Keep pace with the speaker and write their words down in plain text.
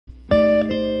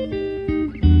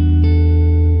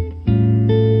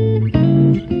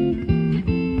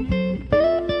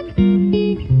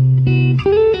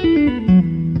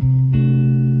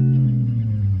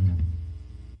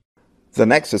The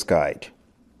Nexus Guide,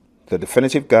 the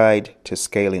definitive guide to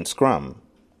scaling Scrum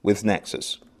with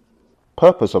Nexus.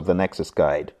 Purpose of the Nexus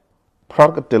Guide.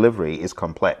 Product delivery is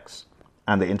complex,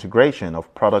 and the integration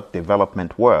of product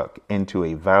development work into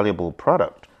a valuable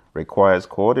product requires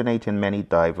coordinating many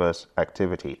diverse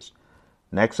activities.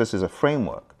 Nexus is a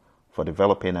framework for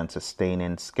developing and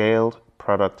sustaining scaled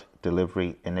product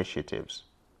delivery initiatives.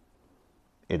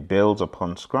 It builds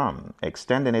upon Scrum,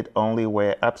 extending it only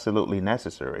where absolutely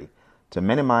necessary to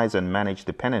minimize and manage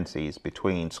dependencies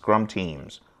between Scrum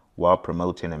teams while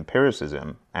promoting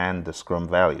empiricism and the Scrum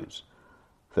values.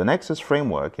 The Nexus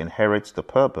framework inherits the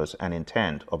purpose and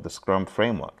intent of the Scrum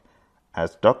framework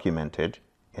as documented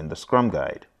in the Scrum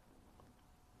Guide.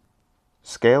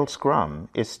 Scaled Scrum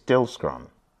is still Scrum.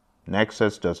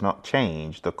 Nexus does not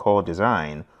change the core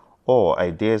design or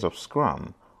ideas of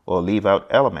Scrum or leave out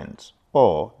elements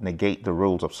or negate the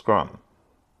rules of Scrum.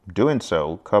 Doing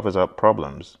so covers up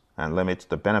problems and limits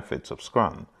the benefits of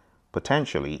Scrum,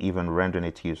 potentially even rendering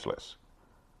it useless.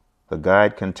 The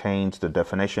guide contains the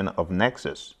definition of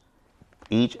Nexus.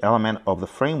 Each element of the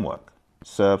framework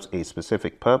serves a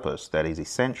specific purpose that is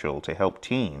essential to help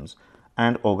teams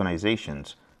and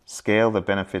organizations scale the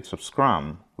benefits of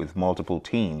Scrum with multiple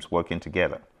teams working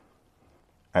together.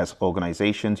 As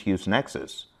organizations use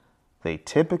Nexus, they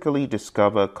typically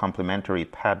discover complementary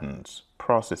patterns,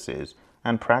 processes,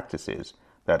 and practices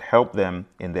that help them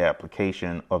in their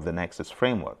application of the Nexus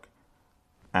framework.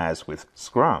 As with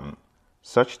Scrum,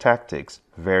 such tactics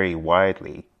vary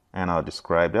widely and are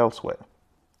described elsewhere.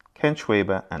 Ken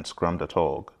Schwaber and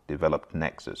Scrum.org developed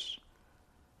Nexus.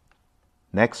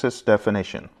 Nexus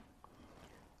definition.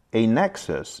 A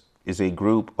Nexus is a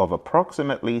group of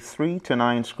approximately 3 to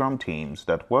 9 Scrum teams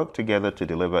that work together to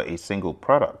deliver a single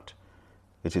product.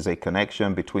 It is a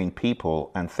connection between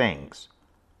people and things.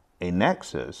 A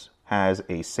Nexus has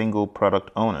a single product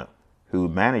owner who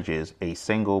manages a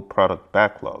single product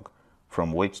backlog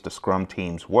from which the Scrum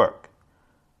teams work.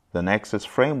 The Nexus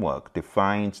framework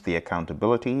defines the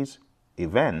accountabilities,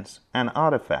 events, and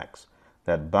artifacts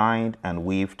that bind and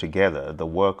weave together the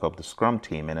work of the Scrum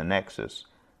team in a Nexus.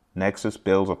 Nexus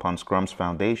builds upon Scrum's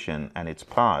foundation, and its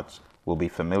parts will be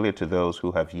familiar to those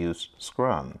who have used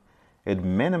Scrum. It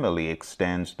minimally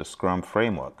extends the Scrum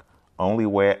framework only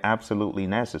where absolutely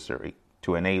necessary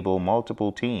to enable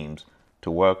multiple teams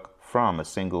to work from a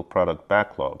single product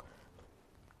backlog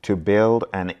to build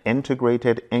an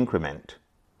integrated increment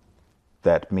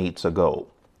that meets a goal.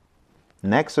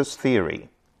 Nexus theory.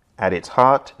 At its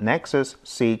heart, Nexus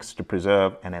seeks to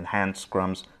preserve and enhance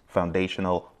Scrum's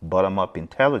foundational bottom-up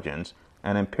intelligence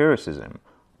and empiricism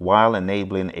while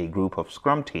enabling a group of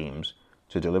Scrum teams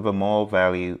to deliver more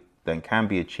value than can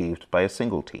be achieved by a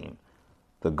single team.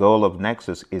 The goal of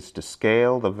Nexus is to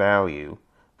scale the value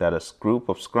that a group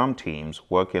of Scrum teams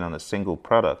working on a single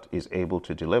product is able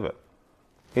to deliver.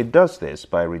 It does this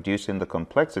by reducing the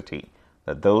complexity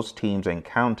that those teams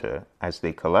encounter as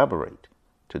they collaborate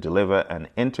to deliver an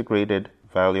integrated,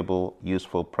 valuable,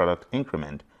 useful product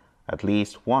increment at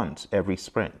least once every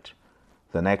sprint.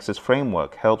 The Nexus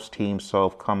framework helps teams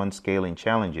solve common scaling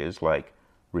challenges like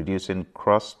reducing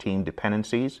cross-team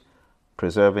dependencies,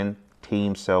 preserving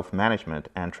team self-management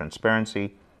and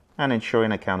transparency, and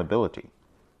ensuring accountability.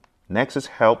 Nexus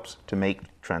helps to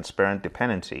make transparent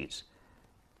dependencies.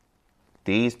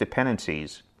 These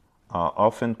dependencies are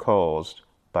often caused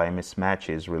by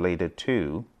mismatches related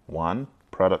to 1.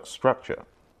 Product structure.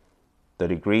 The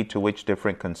degree to which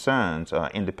different concerns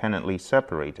are independently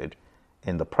separated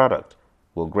in the product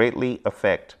will greatly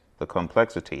affect the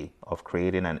complexity of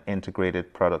creating an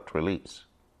integrated product release.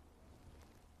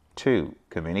 2.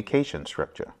 Communication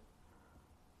structure.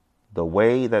 The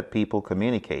way that people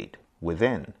communicate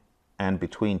within and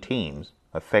between teams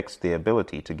affects the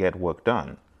ability to get work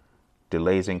done.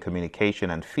 Delays in communication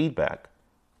and feedback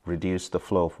reduce the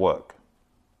flow of work.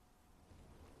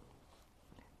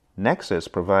 Nexus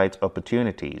provides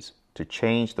opportunities to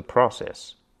change the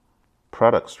process,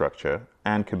 product structure,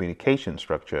 and communication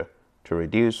structure to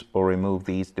reduce or remove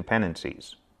these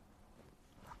dependencies.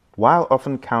 While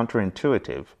often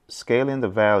counterintuitive, scaling the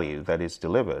value that is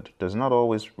delivered does not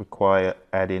always require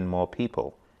adding more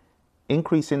people.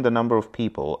 Increasing the number of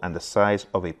people and the size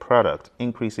of a product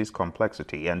increases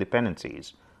complexity and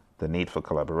dependencies, the need for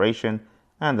collaboration,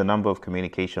 and the number of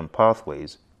communication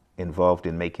pathways involved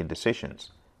in making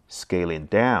decisions. Scaling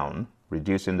down,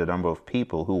 reducing the number of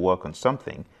people who work on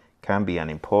something, can be an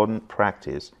important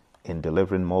practice in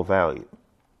delivering more value.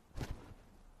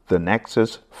 The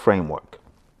Nexus framework.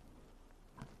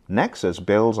 Nexus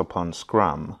builds upon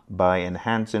Scrum by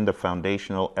enhancing the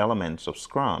foundational elements of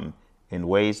Scrum in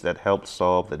ways that help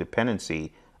solve the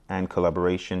dependency and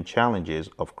collaboration challenges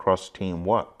of cross-team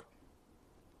work.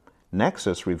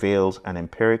 Nexus reveals an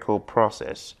empirical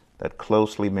process that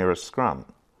closely mirrors Scrum.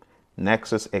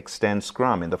 Nexus extends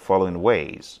Scrum in the following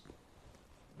ways.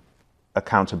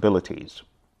 Accountabilities.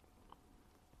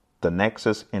 The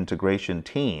Nexus integration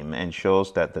team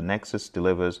ensures that the Nexus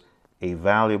delivers a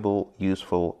valuable,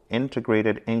 useful,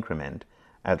 integrated increment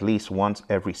at least once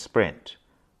every sprint.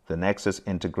 The Nexus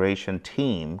integration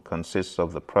team consists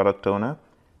of the product owner,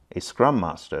 a Scrum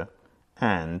Master,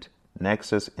 and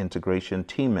Nexus integration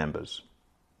team members.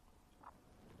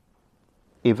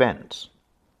 Events.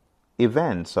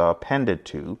 Events are appended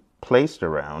to, placed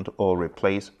around, or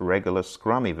replace regular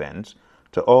Scrum events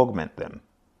to augment them.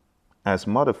 As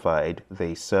modified,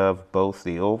 they serve both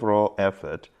the overall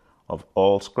effort of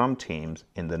all Scrum teams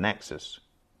in the Nexus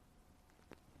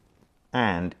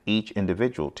and each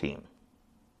individual team.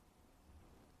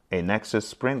 A Nexus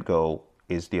sprint goal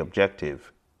is the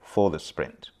objective for the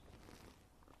sprint.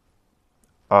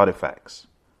 Artifacts.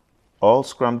 All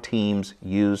Scrum teams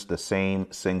use the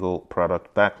same single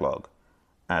product backlog.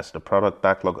 As the product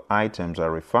backlog items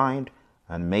are refined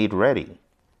and made ready,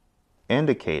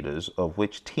 indicators of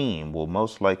which team will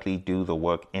most likely do the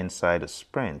work inside a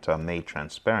sprint are made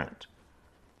transparent.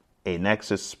 A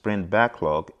Nexus sprint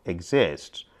backlog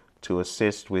exists to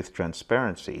assist with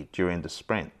transparency during the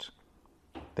sprint.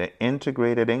 The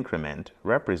integrated increment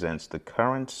represents the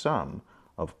current sum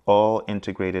of all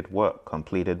integrated work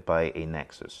completed by a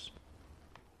Nexus.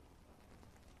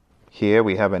 Here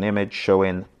we have an image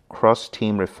showing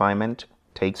cross-team refinement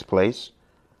takes place.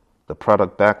 The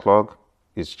product backlog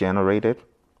is generated.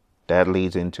 That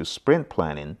leads into sprint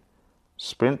planning.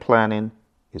 Sprint planning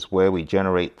is where we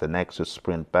generate the Nexus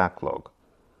sprint backlog.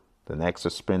 The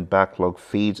Nexus sprint backlog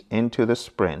feeds into the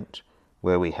sprint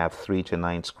where we have 3 to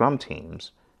 9 Scrum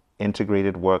teams,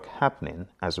 integrated work happening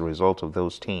as a result of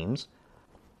those teams.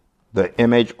 The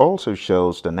image also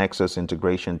shows the Nexus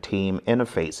integration team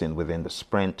interfacing within the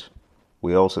sprint.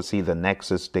 We also see the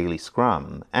Nexus daily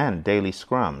Scrum and daily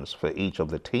Scrums for each of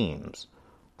the teams.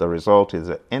 The result is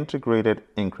an integrated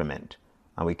increment,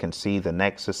 and we can see the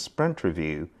Nexus sprint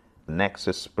review,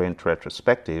 Nexus sprint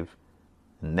retrospective,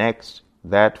 next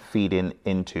that feeding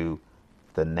into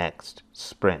the next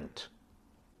sprint.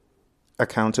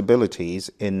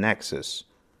 Accountabilities in Nexus.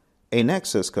 A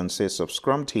Nexus consists of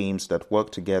Scrum teams that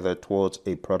work together towards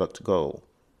a product goal.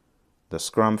 The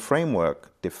Scrum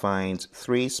framework defines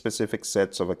 3 specific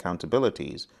sets of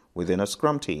accountabilities within a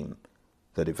Scrum team: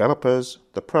 the developers,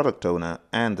 the product owner,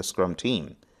 and the Scrum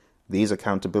team. These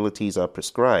accountabilities are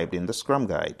prescribed in the Scrum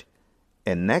Guide.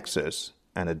 In Nexus,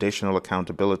 an additional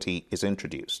accountability is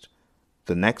introduced: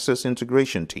 the Nexus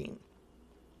integration team.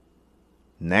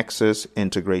 Nexus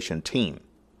integration team.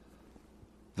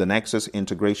 The Nexus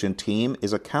integration team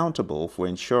is accountable for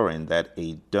ensuring that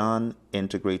a done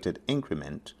integrated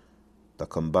increment, the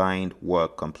combined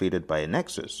work completed by a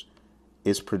Nexus,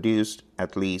 is produced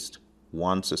at least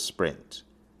once a sprint.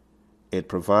 It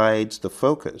provides the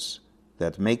focus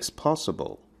that makes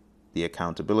possible the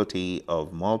accountability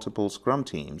of multiple Scrum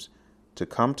teams to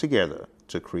come together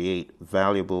to create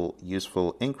valuable,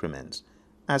 useful increments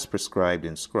as prescribed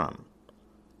in Scrum.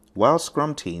 While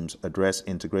Scrum teams address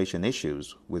integration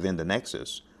issues within the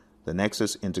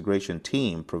Nexus integration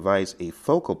team provides a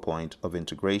focal point of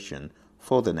integration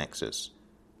for the Nexus.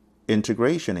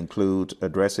 Integration includes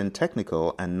addressing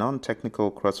technical and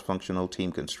non-technical cross-functional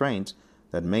team constraints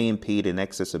that may impede a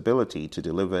Nexus ability to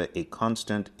deliver a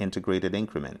constant integrated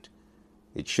increment.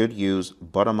 It should use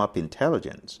bottom-up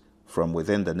intelligence from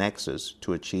within the Nexus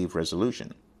to achieve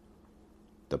resolution.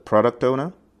 The product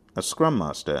owner, a Scrum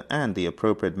Master, and the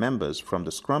appropriate members from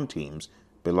the Scrum teams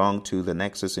belong to the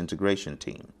Nexus integration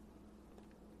team.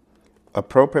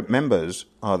 Appropriate members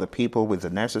are the people with the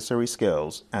necessary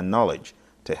skills and knowledge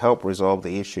to help resolve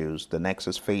the issues the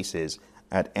Nexus faces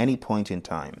at any point in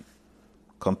time.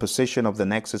 Composition of the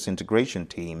Nexus integration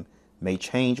team may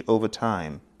change over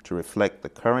time to reflect the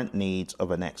current needs of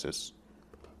a Nexus.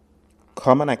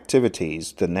 Common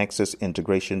activities the Nexus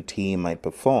integration team might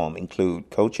perform include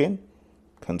coaching,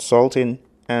 consulting,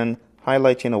 and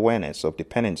highlighting awareness of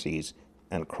dependencies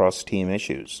and cross-team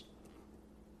issues.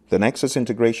 The Nexus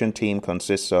integration team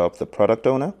consists of the product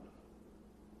owner,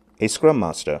 a Scrum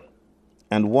Master,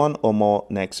 and 1 or more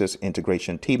Nexus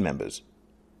integration team members.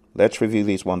 Let's review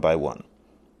these one by one.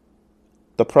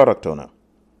 The product owner.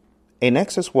 A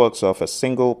Nexus works off a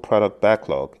single product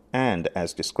backlog, and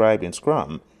as described in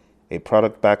Scrum, a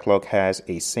product backlog has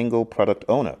a single product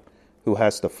owner who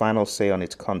has the final say on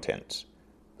its contents.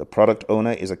 The product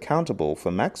owner is accountable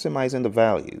for maximizing the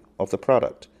value of the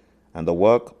product and the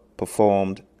work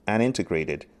performed and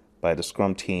integrated by the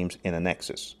Scrum teams in a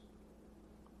Nexus.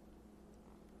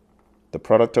 The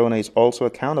product owner is also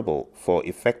accountable for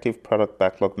effective product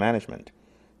backlog management.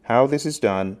 How this is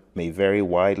done may vary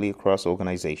widely across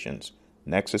organizations,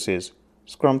 Nexuses,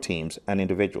 Scrum teams, and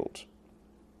individuals.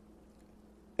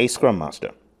 A Scrum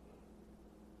Master.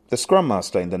 The Scrum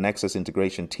Master in the Nexus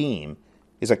integration team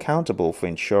is accountable for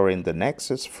ensuring the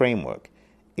Nexus framework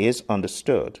is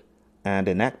understood and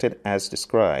enacted as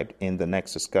described in the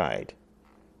Nexus Guide.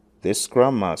 This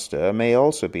Scrum Master may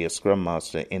also be a Scrum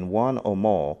Master in one or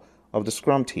more of the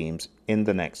Scrum teams in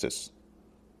the Nexus.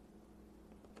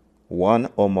 One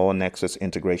or more Nexus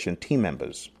integration team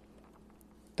members.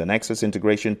 The Nexus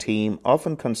integration team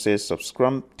often consists of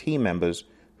Scrum team members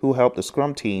who help the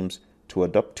Scrum teams to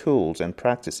adopt tools and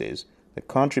practices that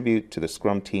contribute to the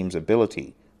Scrum team's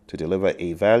ability to deliver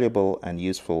a valuable and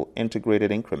useful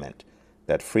integrated increment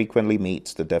that frequently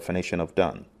meets the definition of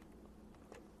done.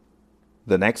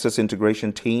 The Nexus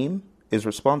integration team is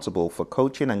responsible for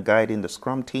coaching and guiding the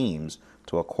Scrum teams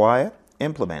to acquire,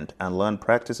 implement, and learn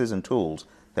practices and tools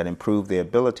that improve their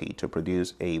ability to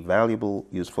produce a valuable,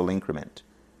 useful increment.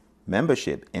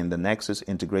 Membership in the Nexus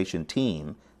integration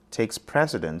team takes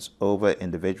precedence over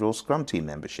individual Scrum team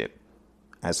membership.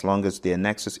 As long as their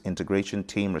Nexus integration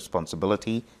team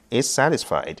responsibility is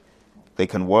satisfied, they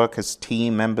can work as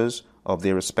team members of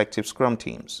their respective Scrum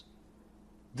teams.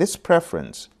 This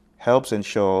preference helps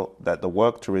ensure that the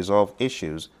work to resolve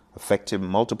issues affecting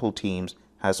multiple teams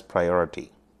has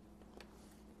priority.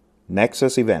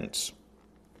 Nexus events.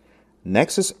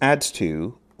 Nexus adds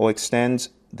to or extends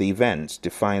the events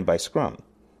defined by Scrum.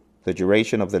 The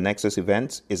duration of the Nexus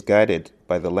events is guided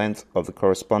by the length of the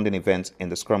corresponding events in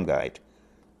the Scrum Guide.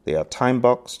 They are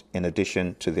time-boxed in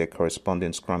addition to their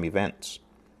corresponding Scrum events.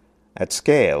 At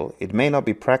scale, it may not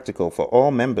be practical for all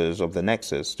members of the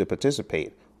Nexus to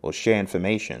participate or share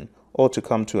information or to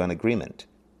come to an agreement.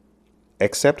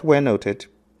 Except where noted,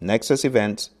 Nexus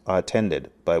events are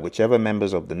attended by whichever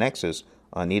members of the Nexus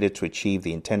are needed to achieve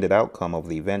the intended outcome of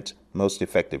the event most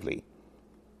effectively.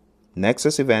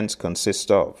 Nexus events consist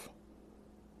of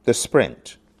the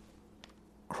sprint,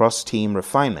 cross-team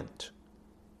refinement,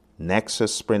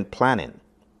 Nexus sprint planning,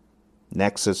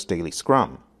 Nexus daily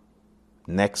scrum,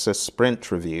 Nexus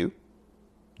sprint review,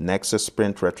 Nexus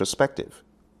sprint retrospective.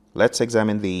 Let's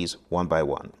examine these one by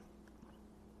one.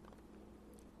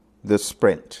 The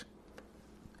sprint.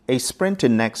 A sprint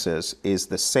in Nexus is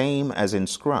the same as in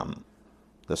Scrum.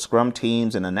 The Scrum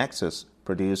teams in a Nexus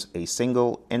produce a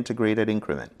single integrated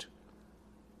increment.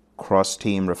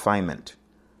 Cross-team refinement.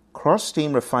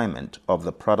 Cross-team refinement of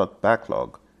the product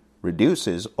backlog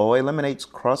reduces or eliminates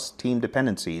cross-team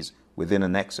dependencies within a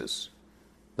Nexus.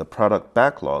 The product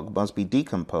backlog must be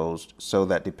decomposed so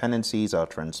that dependencies are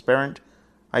transparent,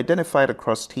 identified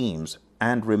across teams,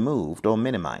 and removed or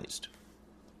minimized.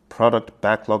 Product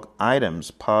backlog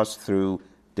items pass through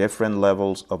different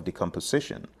levels of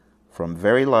decomposition, from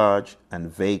very large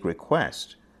and vague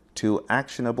requests to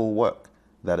actionable work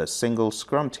that a single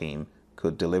Scrum team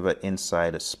could deliver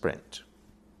inside a sprint.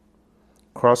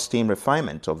 Cross-team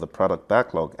refinement of the product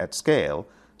backlog at scale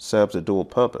serves a dual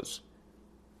purpose.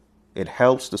 It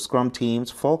helps the Scrum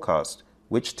teams forecast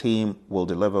which team will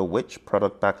deliver which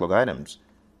product backlog items,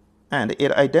 and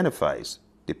it identifies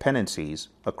dependencies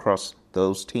across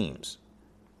those teams.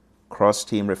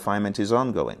 Cross-team refinement is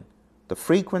ongoing. The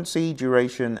frequency,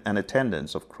 duration, and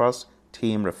attendance of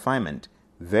cross-team refinement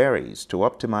varies to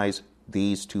optimize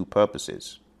these two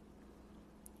purposes.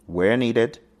 Where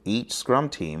needed, each Scrum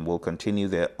team will continue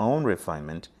their own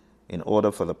refinement in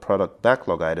order for the product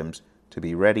backlog items to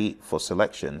be ready for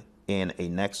selection in a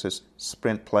Nexus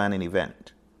sprint planning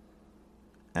event.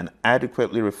 An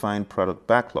adequately refined product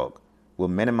backlog will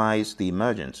minimize the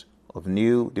emergence of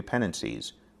new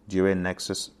dependencies during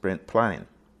Nexus sprint planning.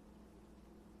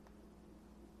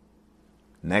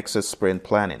 Nexus sprint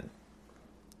planning.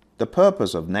 The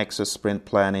purpose of Nexus sprint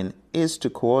planning is to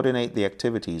coordinate the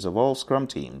activities of all Scrum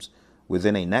teams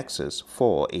within a Nexus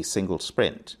for a single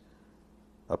sprint.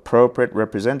 Appropriate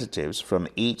representatives from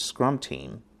each Scrum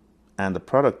team and the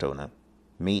product owner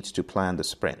meet to plan the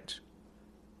sprint.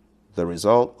 The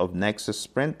result of Nexus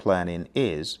sprint planning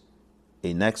is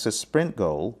a Nexus sprint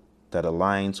goal that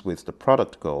aligns with the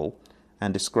product goal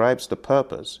and describes the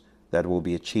purpose that will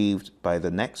be achieved by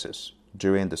the Nexus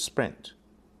during the sprint.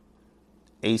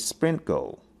 A sprint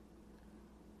goal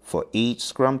for each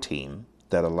Scrum team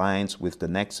that aligns with the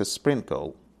Nexus sprint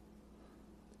goal.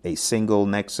 A single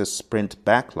Nexus sprint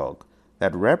backlog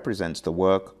that represents the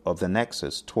work of the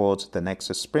Nexus towards the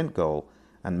Nexus sprint goal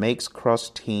and makes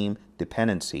cross-team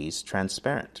dependencies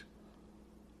transparent.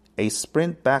 A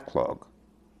sprint backlog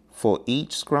for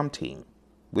each Scrum team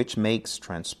which makes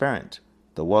transparent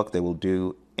the work they will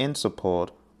do in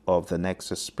support of the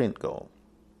Nexus sprint goal.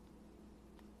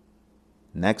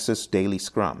 Nexus Daily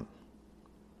Scrum.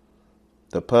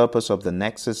 The purpose of the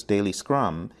Nexus Daily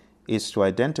Scrum is to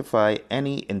identify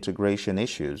any integration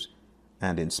issues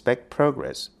and inspect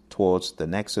progress towards the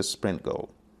Nexus sprint goal.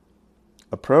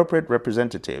 Appropriate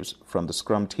representatives from the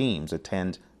Scrum teams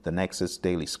attend the Nexus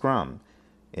Daily Scrum,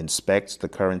 inspect the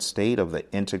current state of the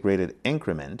integrated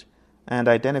increment, and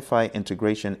identify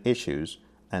integration issues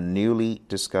and newly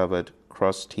discovered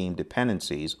cross-team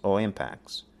dependencies or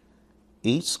impacts.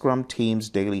 Each Scrum team's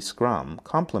Daily Scrum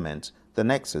complements the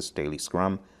Nexus Daily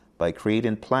Scrum by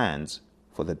creating plans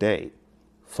for the day,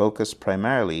 focused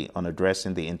primarily on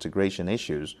addressing the integration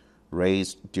issues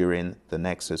raised during the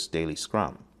Nexus Daily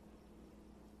Scrum.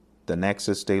 The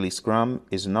Nexus Daily Scrum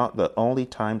is not the only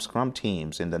time Scrum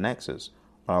teams in the Nexus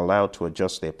are allowed to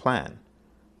adjust their plan.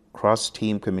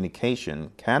 Cross-team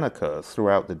communication can occur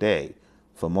throughout the day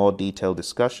for more detailed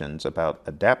discussions about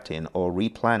adapting or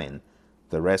replanning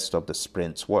the rest of the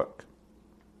sprint's work.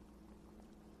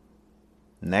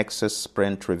 Nexus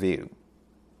Sprint Review.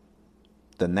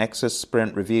 The Nexus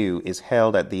Sprint Review is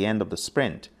held at the end of the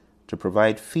sprint to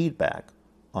provide feedback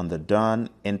on the done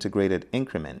integrated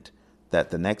increment that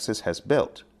the Nexus has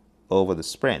built over the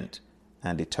sprint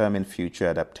and determine future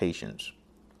adaptations.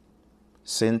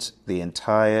 Since the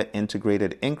entire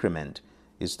integrated increment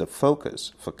is the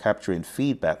focus for capturing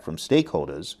feedback from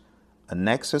stakeholders, a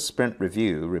Nexus Sprint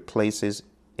Review replaces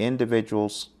individual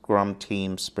Scrum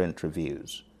team sprint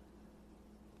reviews.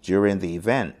 During the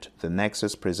event, the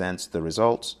Nexus presents the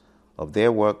results of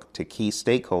their work to key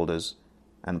stakeholders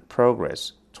and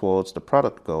progress towards the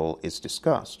product goal is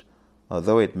discussed,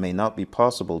 although it may not be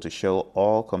possible to show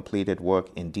all completed work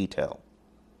in detail.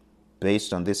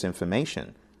 Based on this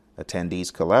information,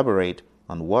 attendees collaborate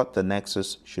on what the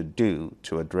Nexus should do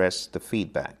to address the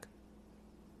feedback.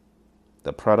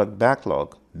 The product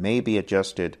backlog may be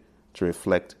adjusted to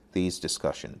reflect these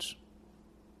discussions.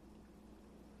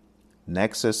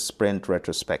 Nexus Sprint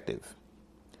Retrospective.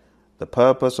 The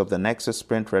purpose of the Nexus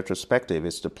Sprint Retrospective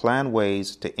is to plan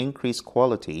ways to increase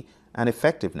quality and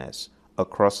effectiveness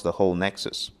across the whole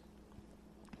Nexus.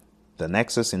 The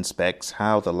Nexus inspects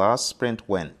how the last sprint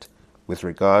went with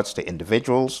regards to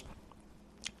individuals,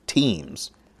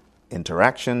 teams,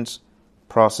 interactions,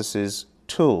 processes,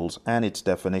 tools, and its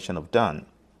definition of done.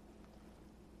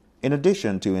 In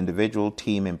addition to individual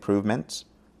team improvements,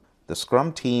 the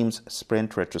Scrum team's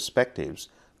sprint retrospectives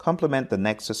complement the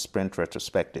Nexus Sprint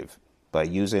Retrospective by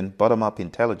using bottom-up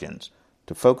intelligence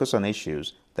to focus on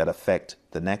issues that affect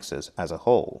the Nexus as a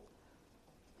whole.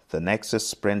 The Nexus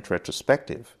Sprint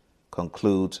Retrospective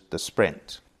concludes the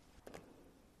sprint.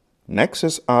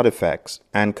 Nexus Artifacts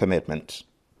and Commitments.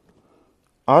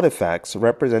 Artifacts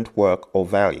represent work or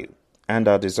value and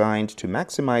are designed to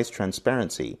maximize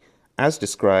transparency as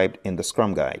described in the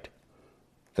Scrum Guide.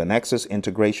 The Nexus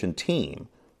Integration Team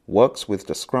works with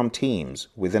the Scrum teams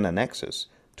within a Nexus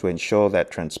to ensure that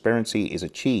transparency is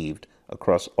achieved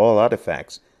across all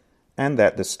artifacts and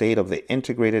that the state of the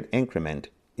integrated increment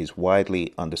is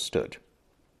widely understood.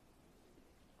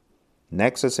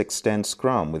 Nexus extends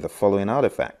Scrum with the following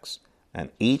artifacts, and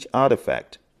each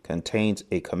artifact contains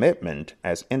a commitment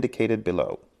as indicated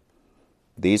below.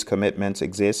 These commitments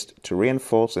exist to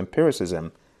reinforce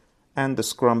empiricism and the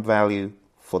Scrum value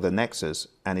for the Nexus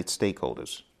and its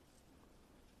stakeholders.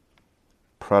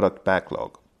 Product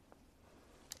Backlog.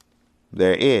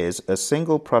 There is a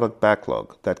single product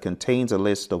backlog that contains a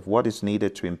list of what is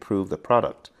needed to improve the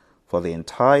product for the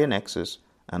entire Nexus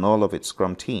and all of its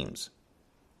Scrum teams.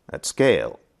 At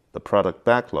scale, the product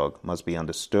backlog must be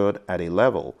understood at a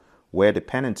level where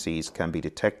dependencies can be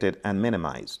detected and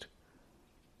minimized.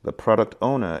 The product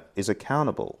owner is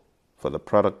accountable for the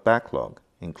product backlog,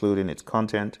 including its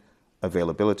content,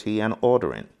 availability, and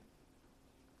ordering.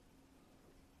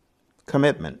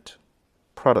 Commitment.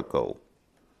 Product goal.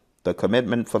 The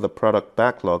commitment for the product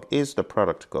backlog is the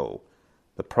product goal.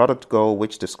 The product goal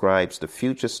which describes the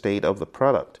future state of the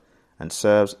product and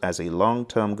serves as a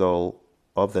long-term goal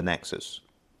of the Nexus.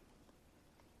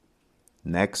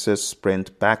 Nexus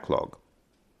Sprint Backlog.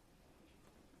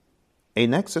 A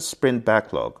Nexus Sprint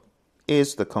Backlog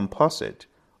is the composite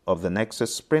of the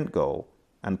Nexus Sprint Goal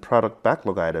and product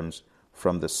backlog items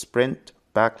from the sprint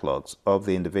backlogs of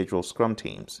the individual Scrum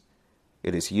teams.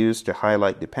 It is used to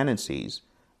highlight dependencies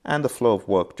and the flow of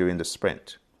work during the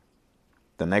sprint.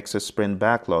 The Nexus Sprint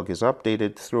Backlog is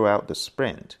updated throughout the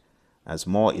sprint as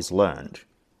more is learned.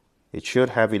 It should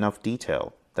have enough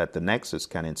detail that the Nexus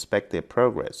can inspect their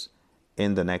progress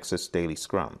in the Nexus Daily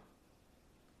Scrum.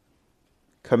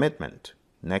 Commitment.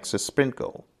 Nexus Sprint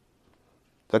Goal.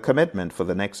 The commitment for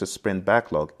the Nexus Sprint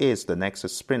Backlog is the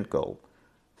Nexus Sprint Goal.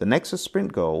 The Nexus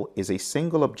Sprint Goal is a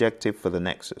single objective for the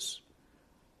Nexus.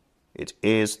 It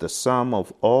is the sum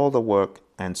of all the work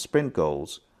and sprint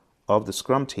goals of the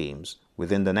Scrum teams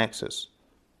within the Nexus.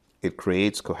 It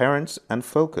creates coherence and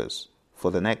focus for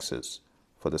the Nexus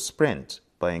for the sprint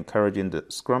by encouraging the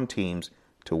Scrum teams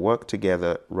to work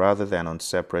together rather than on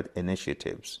separate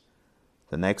initiatives.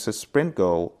 The Nexus Sprint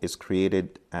Goal is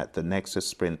created at the Nexus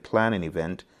Sprint Planning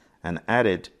event and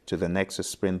added to the Nexus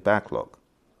Sprint Backlog.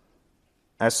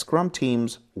 As Scrum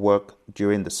teams work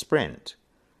during the sprint,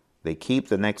 they keep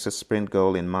the Nexus Sprint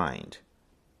Goal in mind.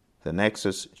 The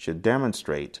Nexus should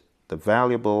demonstrate the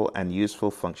valuable and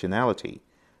useful functionality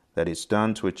that is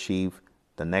done to achieve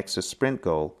the Nexus Sprint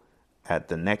Goal at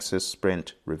the Nexus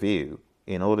Sprint Review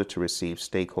in order to receive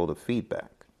stakeholder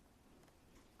feedback.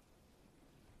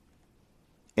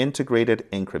 Integrated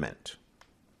Increment.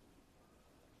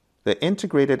 The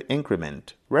integrated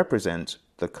increment represents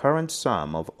the current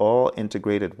sum of all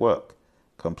integrated work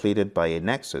completed by a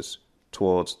Nexus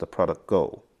towards the product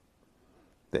goal.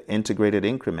 The integrated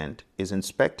increment is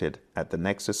inspected at the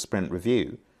Nexus Sprint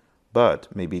Review, but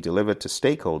may be delivered to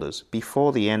stakeholders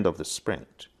before the end of the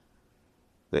sprint.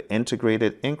 The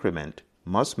integrated increment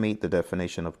must meet the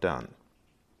definition of done.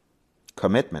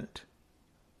 Commitment.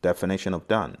 Definition of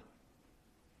done.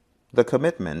 The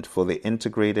commitment for the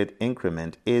integrated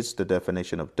increment is the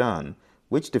definition of done,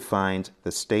 which defines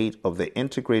the state of the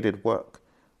integrated work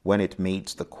when it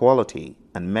meets the quality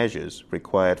and measures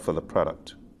required for the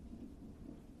product.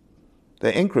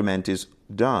 The increment is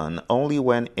done only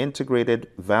when integrated,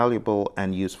 valuable,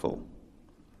 and useful.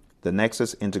 The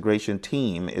Nexus integration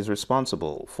team is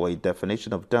responsible for a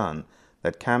definition of done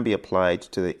that can be applied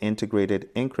to the integrated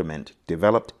increment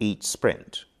developed each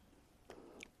sprint.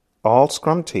 All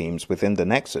Scrum teams within the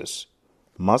Nexus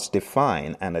must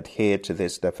define and adhere to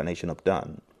this definition of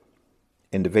done.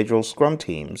 Individual Scrum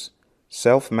teams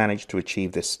self-manage to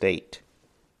achieve this state.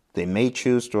 They may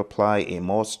choose to apply a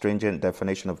more stringent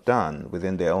definition of done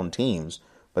within their own teams,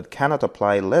 but cannot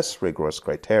apply less rigorous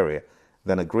criteria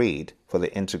than agreed for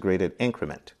the integrated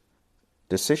increment.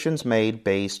 Decisions made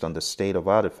based on the state of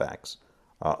artifacts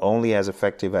are only as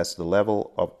effective as the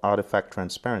level of artifact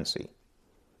transparency.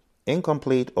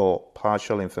 Incomplete or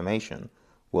partial information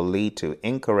will lead to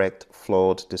incorrect,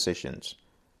 flawed decisions.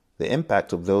 The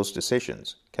impact of those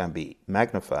decisions can be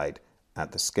magnified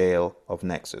at the scale of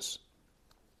Nexus.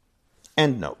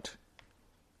 Endnote.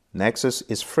 Nexus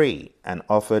is free and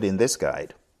offered in this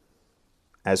guide.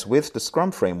 As with the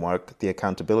Scrum framework, the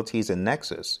accountabilities in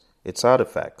Nexus, its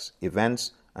artifacts,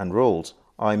 events, and rules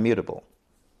are immutable.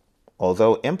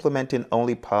 Although implementing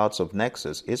only parts of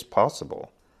Nexus is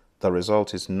possible, the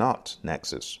result is not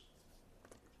Nexus.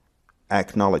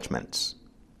 Acknowledgements.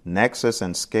 Nexus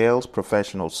and Scaled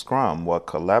Professional Scrum were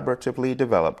collaboratively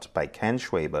developed by Ken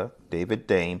Schwaber, David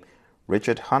Dame,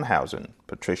 Richard Hunhausen,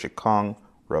 Patricia Kong,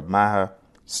 Rob Maher,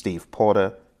 Steve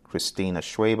Porter, Christina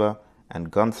Schwaber,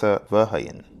 and Gunther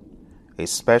Verheyen. A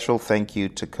special thank you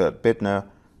to Kurt Bittner,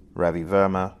 Ravi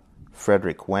Verma,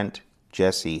 Frederick Wendt,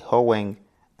 Jesse Hoeing,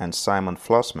 and Simon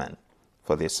Flossman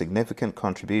for their significant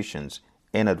contributions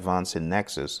in advancing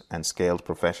Nexus and Scaled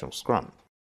Professional Scrum.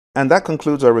 And that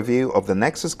concludes our review of the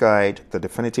Nexus Guide, the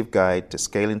definitive guide to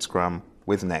scaling Scrum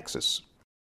with Nexus.